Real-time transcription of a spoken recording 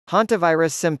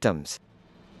Hantavirus symptoms.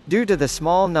 Due to the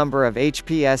small number of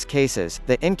HPS cases,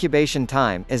 the incubation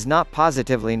time is not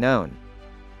positively known.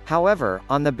 However,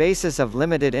 on the basis of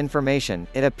limited information,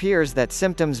 it appears that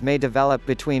symptoms may develop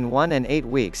between 1 and 8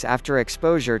 weeks after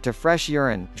exposure to fresh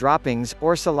urine, droppings,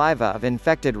 or saliva of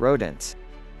infected rodents.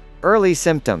 Early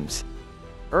symptoms.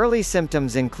 Early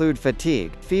symptoms include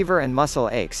fatigue, fever and muscle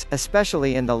aches,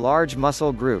 especially in the large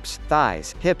muscle groups,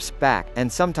 thighs, hips, back,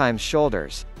 and sometimes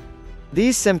shoulders.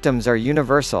 These symptoms are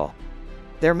universal.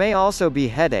 There may also be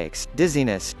headaches,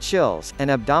 dizziness, chills,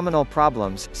 and abdominal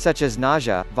problems, such as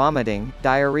nausea, vomiting,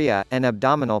 diarrhea, and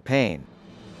abdominal pain.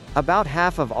 About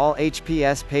half of all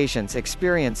HPS patients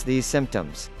experience these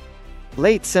symptoms.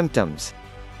 Late symptoms.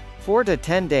 4 to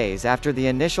 10 days after the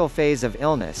initial phase of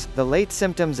illness, the late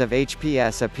symptoms of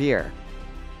HPS appear.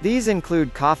 These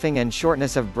include coughing and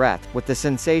shortness of breath, with the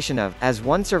sensation of, as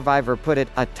one survivor put it,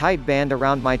 a tight band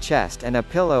around my chest and a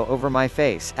pillow over my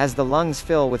face, as the lungs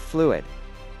fill with fluid.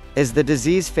 Is the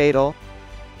disease fatal?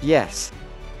 Yes.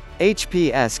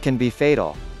 HPS can be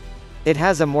fatal. It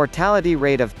has a mortality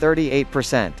rate of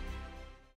 38%.